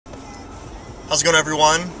How's it going,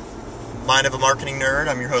 everyone? Mind of a Marketing Nerd.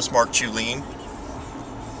 I'm your host, Mark Juleen.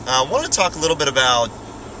 I want to talk a little bit about,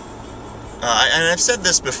 and I've said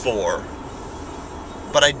this before,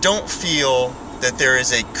 but I don't feel that there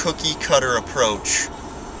is a cookie-cutter approach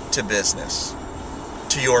to business,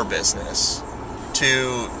 to your business,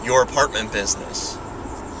 to your apartment business.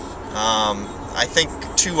 I think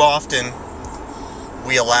too often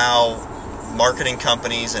we allow marketing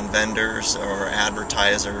companies and vendors or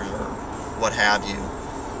advertisers or what have you,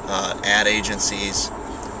 ad agencies,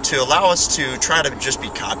 to allow us to try to just be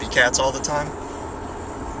copycats all the time.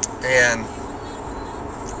 And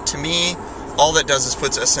to me, all that does is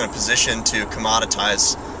puts us in a position to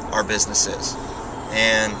commoditize our businesses.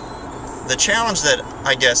 And the challenge that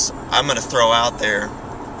I guess I'm going to throw out there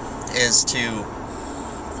is to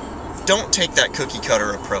don't take that cookie cutter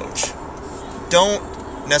approach.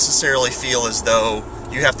 Don't necessarily feel as though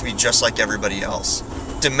you have to be just like everybody else.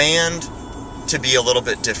 Demand to be a little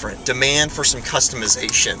bit different. Demand for some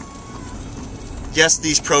customization. Yes,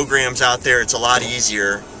 these programs out there, it's a lot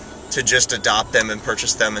easier to just adopt them and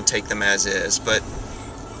purchase them and take them as is, but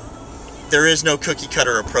there is no cookie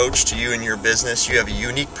cutter approach to you and your business. You have a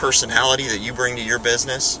unique personality that you bring to your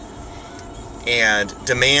business, and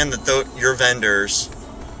demand that your vendors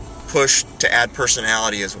push to add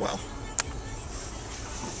personality as well.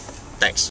 Thanks.